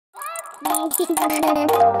Won't you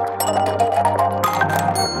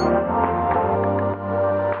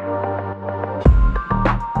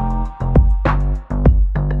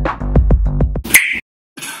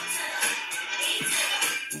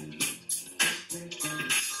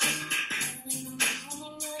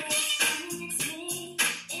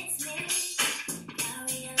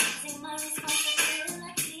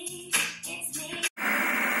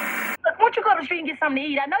go to the street and get something to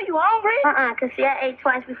eat? I know you hungry. Cause see, I ate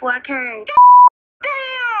twice before I came.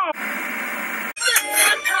 Damn!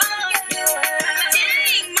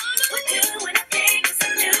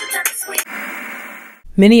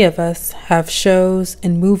 Many of us have shows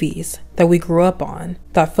and movies that we grew up on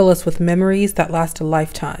that fill us with memories that last a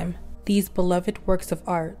lifetime. These beloved works of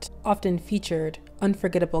art often featured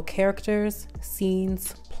unforgettable characters,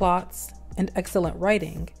 scenes, plots, and excellent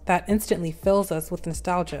writing that instantly fills us with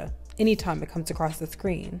nostalgia anytime it comes across the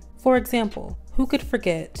screen. For example, who could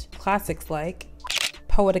forget classics like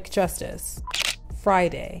Poetic Justice,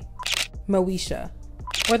 Friday, Moesha,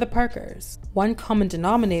 or The Parkers? One common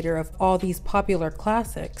denominator of all these popular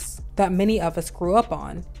classics that many of us grew up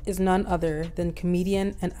on is none other than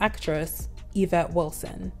comedian and actress Yvette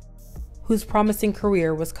Wilson, whose promising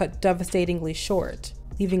career was cut devastatingly short,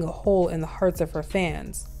 leaving a hole in the hearts of her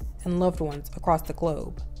fans and loved ones across the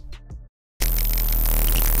globe.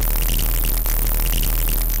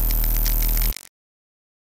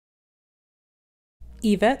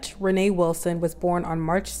 Yvette Renee Wilson was born on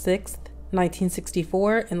March 6,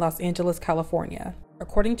 1964 in Los Angeles, California.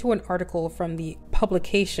 According to an article from the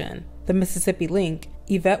publication The Mississippi Link,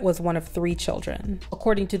 Yvette was one of 3 children.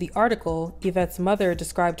 According to the article, Yvette's mother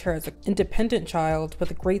described her as an independent child with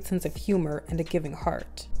a great sense of humor and a giving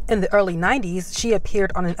heart. In the early 90s, she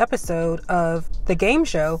appeared on an episode of the game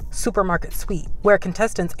show Supermarket Sweep, where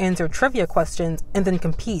contestants answer trivia questions and then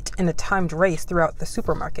compete in a timed race throughout the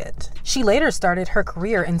supermarket. She later started her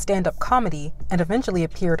career in stand-up comedy and eventually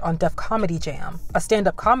appeared on Def Comedy Jam, a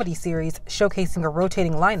stand-up comedy series showcasing a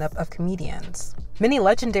rotating lineup of comedians. Many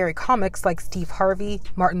legendary comics like Steve Harvey,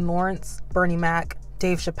 Martin Lawrence, Bernie Mac,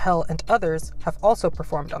 Dave Chappelle, and others have also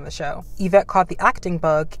performed on the show. Yvette caught the acting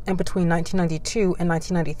bug, and between 1992 and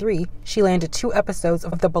 1993, she landed 2 episodes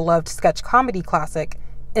of the beloved sketch comedy classic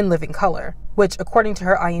In Living Color, which, according to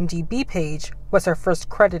her IMDb page, was her first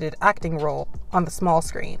credited acting role on the small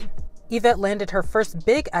screen. Yvette landed her first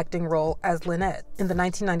big acting role as Lynette in the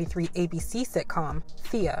 1993 ABC sitcom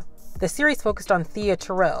Thea. The series focused on Thea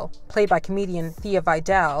Terrell, played by comedian Thea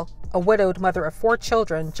Vidal, a widowed mother of 4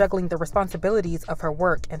 children juggling the responsibilities of her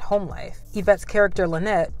work and home life. Yvette's character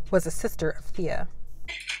Lynette was a sister of Thea.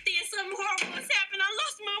 Thea, something horrible has happened. I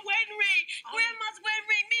lost my wedding ring. Grandma's wedding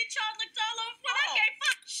ring. Me and Charles looked all over for it. I can't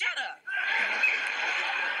fuck. Shut up.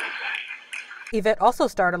 Yvette also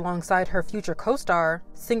starred alongside her future co-star,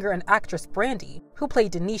 singer and actress Brandy, who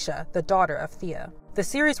played Denisha, the daughter of Thea. The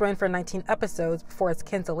series ran for 19 episodes before its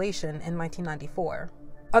cancellation in 1994.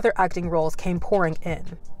 Other acting roles came pouring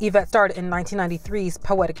in. Yvette starred in 1993's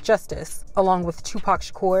Poetic Justice, along with Tupac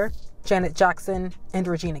Shakur, Janet Jackson, and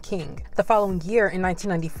Regina King. The following year, in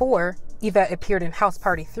 1994, Yvette appeared in House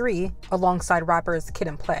Party 3 alongside rappers Kid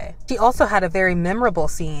and Play. She also had a very memorable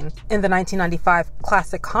scene in the 1995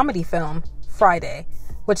 classic comedy film Friday,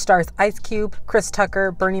 which stars Ice Cube, Chris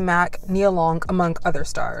Tucker, Bernie Mac, Nia Long, among other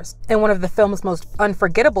stars. In one of the film's most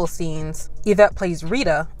unforgettable scenes, Yvette plays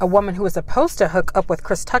Rita, a woman who is supposed to hook up with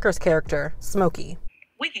Chris Tucker's character, Smokey.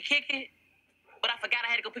 We could kick it, but I forgot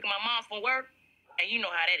I had to go pick my mom from work, and you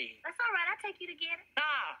know how that is. That's all right. I'll take you to get her.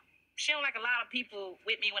 Nah, she don't like a lot of people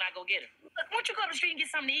with me when I go get her. Look, won't you go to the street and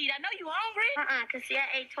get something to eat? I know you hungry. Cause see, I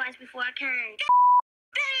ate twice before I came.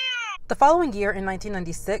 Damn! The following year, in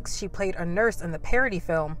 1996, she played a nurse in the parody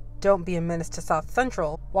film Don't Be a Menace to South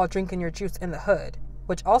Central While Drinking Your Juice in the Hood,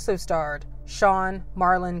 which also starred Sean,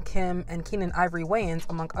 Marlon, Kim, and Keenen Ivory Wayans,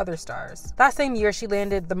 among other stars. That same year, she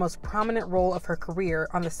landed the most prominent role of her career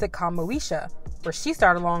on the sitcom Moesha, where she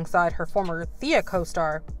starred alongside her former Thea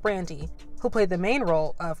co-star, Brandy, who played the main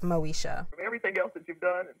role of Moesha. Everything else that you've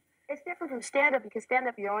done. It's different from stand-up because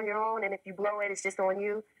stand-up, you're on your own, and if you blow it, it's just on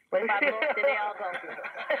you. But if I blow it, then they all go.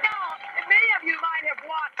 Now, many of you might have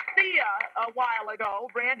watched Thea a while ago.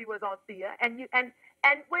 Brandy was on Thea, and you and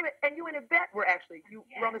wait a minute, and you and Yvette were actually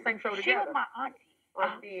were on the same show together. She was my auntie.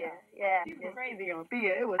 On Thea, yeah. She was crazy on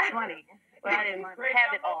Thea. It was funny. Well, I didn't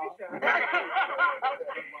have it all.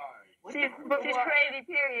 She's crazy,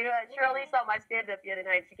 period. Shirley saw my stand-up the other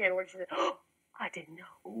night. She came to work. She said, "Oh, I didn't know."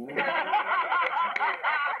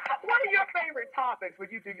 What are your favorite topics when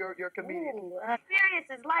you do your comedian?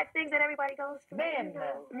 Experiences, life, things that everybody goes through. Men.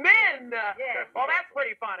 Yeah. Well, that's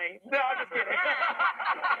pretty funny. No, I'm just kidding.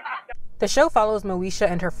 The show follows Moesha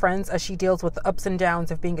and her friends as she deals with the ups and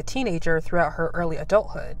downs of being a teenager throughout her early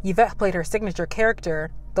adulthood. Yvette played her signature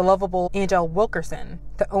character, the lovable Andell Wilkerson,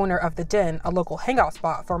 the owner of The Den, a local hangout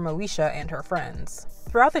spot for Moesha and her friends.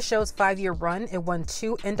 Throughout the show's 5-year run, it won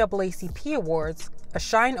 2 NAACP awards, a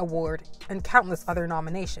Shine Award, and countless other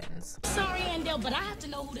nominations. Sorry, Andell, but I have to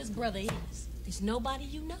know who this brother is. There's nobody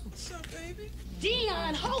you know. What's up, baby?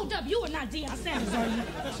 Dion, hold up. You are not Dion Sanders, are you?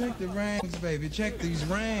 Check the rings, baby. Check these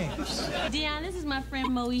rings. Dion, this is my friend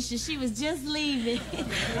Moesha. She was just leaving.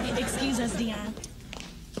 Excuse us, Dion.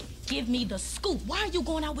 Give me the scoop. Why are you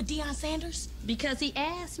going out with Dion Sanders? Because he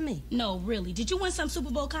asked me. No, really. Did you win some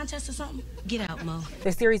Super Bowl contest or something? Get out, Mo.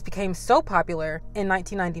 The series became so popular, in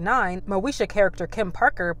 1999, Moesha character Kim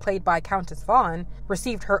Parker, played by Countess Vaughn,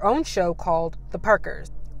 received her own show called The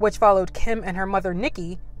Parkers, which followed Kim and her mother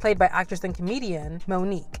Nikki, played by actress and comedian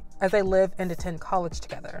Monique, as they live and attend college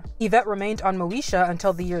together. Yvette remained on Moesha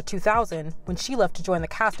until the year 2000, when she left to join the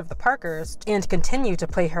cast of The Parkers and continue to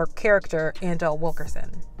play her character Andell Wilkerson.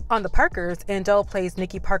 On The Parkers, Andell plays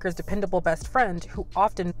Nikki Parker's dependable best friend who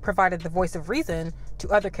often provided the voice of reason to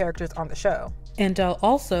other characters on the show. Andell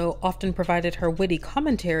also often provided her witty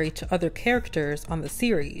commentary to other characters on the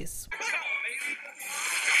series.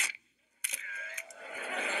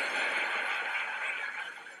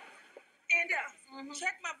 Andell,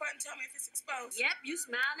 check my button, tell me if it's exposed. Yep, you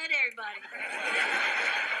smiling at everybody.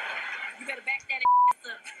 You better back that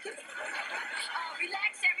ass up. Oh,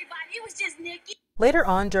 relax, everybody. It was just Nikki. Later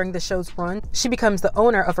on during the show's run, she becomes the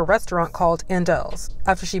owner of a restaurant called Andell's,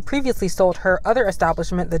 after she previously sold her other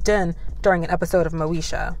establishment, The Den, during an episode of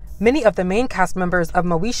Moesha. Many of the main cast members of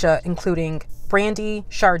Moesha, including Brandy,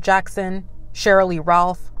 Shar Jackson, Sheryl Lee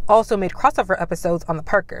Ralph, also made crossover episodes on The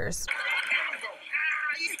Parkers.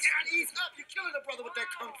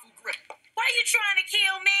 Why you trying to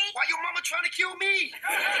kill me? Why your mama trying to kill me?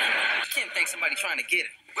 Kim thinks somebody trying to get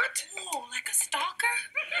her. What? Oh, like a stalker?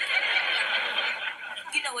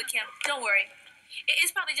 You know what, Kim? Don't worry.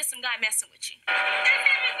 It's probably just some guy messing with you. If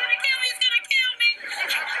he's gonna kill me, he's gonna kill me.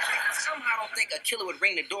 Somehow I don't think a killer would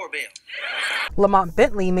ring the doorbell. Lamont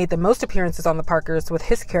Bentley made the most appearances on The Parkers, with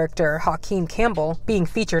his character, Hakeem Campbell, being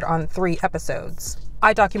featured on 3 episodes.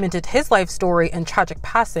 I documented his life story and tragic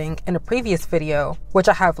passing in a previous video, which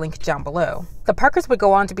I have linked down below. The Parkers would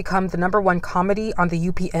go on to become the #1 comedy on the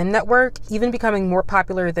UPN network, even becoming more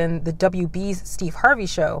popular than the WB's Steve Harvey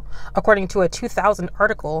Show, according to a 2000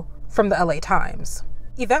 article from the LA Times.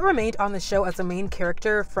 Yvette remained on the show as a main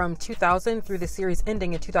character from 2000 through the series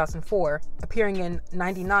ending in 2004, appearing in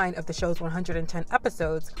 99 of the show's 110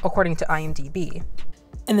 episodes, according to IMDb.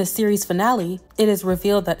 In the series finale, it is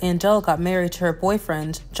revealed that Andell got married to her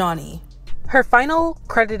boyfriend, Johnny. Her final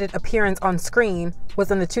credited appearance on screen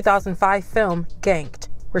was in the 2005 film Ganked,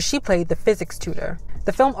 where she played the physics tutor.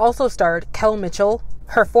 The film also starred Kel Mitchell,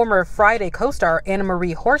 her former Friday co-star Anna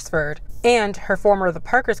Marie Horsford, and her former The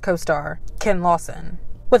Parkers co-star Ken Lawson.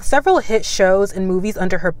 With several hit shows and movies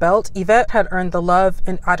under her belt, Yvette had earned the love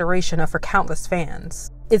and adoration of her countless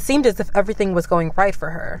fans. It seemed as if everything was going right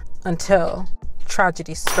for her, until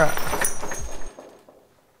tragedy struck.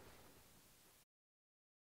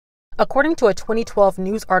 According to a 2012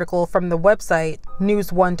 news article from the website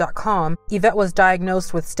news1.com, Yvette was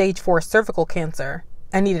diagnosed with stage 4 cervical cancer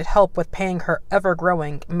and needed help with paying her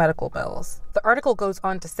ever-growing medical bills. The article goes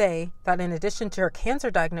on to say that in addition to her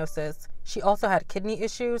cancer diagnosis, she also had kidney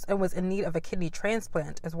issues and was in need of a kidney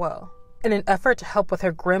transplant as well. In an effort to help with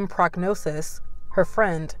her grim prognosis, her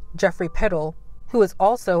friend, Jeffrey Piddle, who is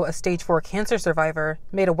also a stage 4 cancer survivor,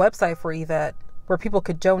 made a website for Yvette where people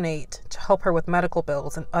could donate to help her with medical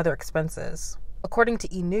bills and other expenses. According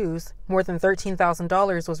to E! News, more than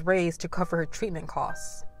 $13,000 was raised to cover her treatment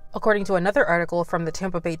costs. According to another article from the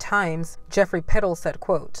Tampa Bay Times, Jeffrey Piddle said,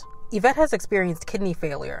 quote, "Yvette has experienced kidney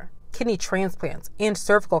failure, kidney transplants, and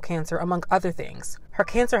cervical cancer, among other things. Her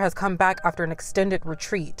cancer has come back after an extended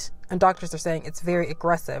retreat, and doctors are saying it's very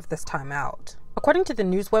aggressive this time out." According to the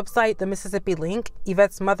news website The Mississippi Link,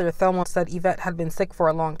 Yvette's mother, Thelma, said Yvette had been sick for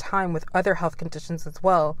a long time with other health conditions as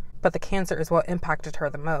well, but the cancer is what impacted her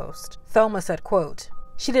the most. Thelma said, quote,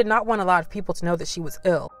 "She did not want a lot of people to know that she was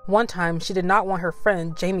ill. One time, she did not want her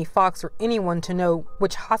friend, Jamie Foxx, or anyone to know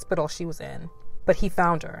which hospital she was in, but he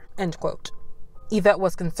found her," end quote. Yvette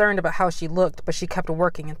was concerned about how she looked, but she kept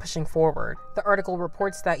working and pushing forward. The article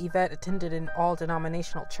reports that Yvette attended an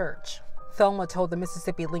all-denominational church. Thelma told the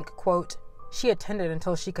Mississippi Link, quote, "She attended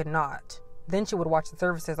until she could not. Then she would watch the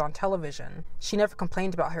services on television. She never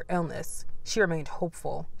complained about her illness. She remained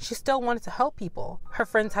hopeful. She still wanted to help people. Her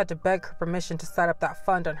friends had to beg her permission to set up that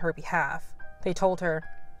fund on her behalf. They told her,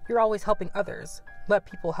 'You're always helping others. Let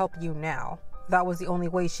people help you now.' that was the only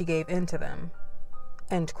way she gave in to them."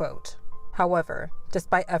 End quote. However,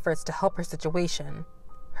 despite efforts to help her situation,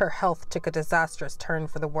 her health took a disastrous turn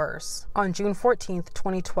for the worse. On June 14th,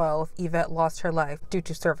 2012, Yvette lost her life due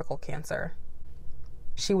to cervical cancer.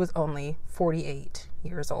 She was only 48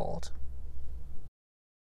 years old.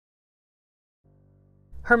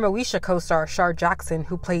 Her Moesha co-star Shar Jackson,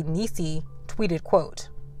 who played Niecy, tweeted, quote,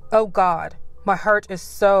 "Oh God, my heart is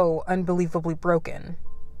so unbelievably broken."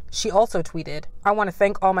 She also tweeted, "I want to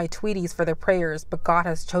thank all my Tweeties for their prayers, but God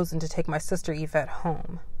has chosen to take my sister Yvette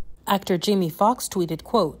home." Actor Jamie Foxx tweeted,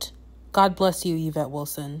 quote, "God bless you, Yvette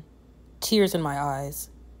Wilson. Tears in my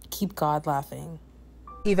eyes. Keep God laughing."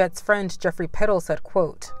 Yvette's friend Jeffrey Peddle said,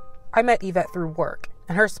 quote, "I met Yvette through work,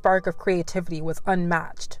 and her spark of creativity was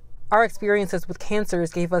unmatched. Our experiences with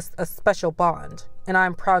cancers gave us a special bond, and I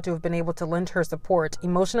am proud to have been able to lend her support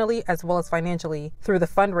emotionally as well as financially through the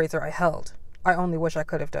fundraiser I held. I only wish I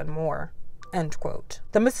could have done more." End quote.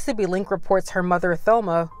 The Mississippi Link reports her mother,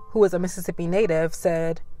 Thelma, who is a Mississippi native,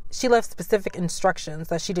 said she left specific instructions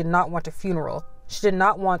that she did not want a funeral. She did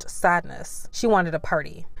not want sadness. She wanted a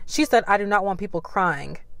party. She said, "I do not want people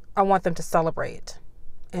crying. I want them to celebrate."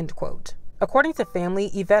 End quote. According to family,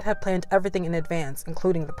 Yvette had planned everything in advance,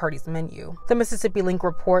 including the party's menu. The Mississippi Link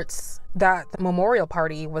reports that the memorial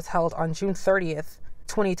party was held on June 30th,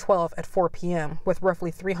 2012 at 4 p.m. with roughly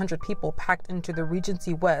 300 people packed into the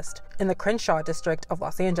Regency West in the Crenshaw district of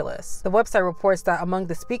Los Angeles. The website reports that among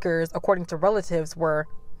the speakers, according to relatives, were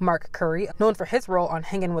Mark Curry, known for his role on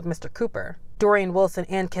Hangin' with Mr. Cooper, Dorian Wilson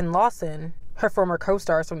and Ken Lawson, her former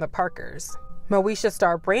co-stars from The Parkers, Moesha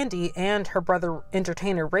star Brandy and her brother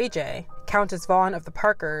entertainer Ray J, Countess Vaughn of The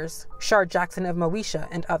Parkers, Shar Jackson of Moesha,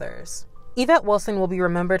 and others. Yvette Wilson will be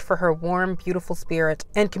remembered for her warm, beautiful spirit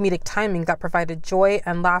and comedic timing that provided joy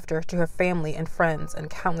and laughter to her family and friends and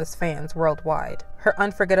countless fans worldwide. Her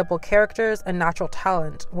unforgettable characters and natural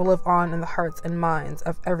talent will live on in the hearts and minds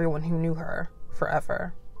of everyone who knew her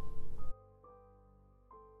forever.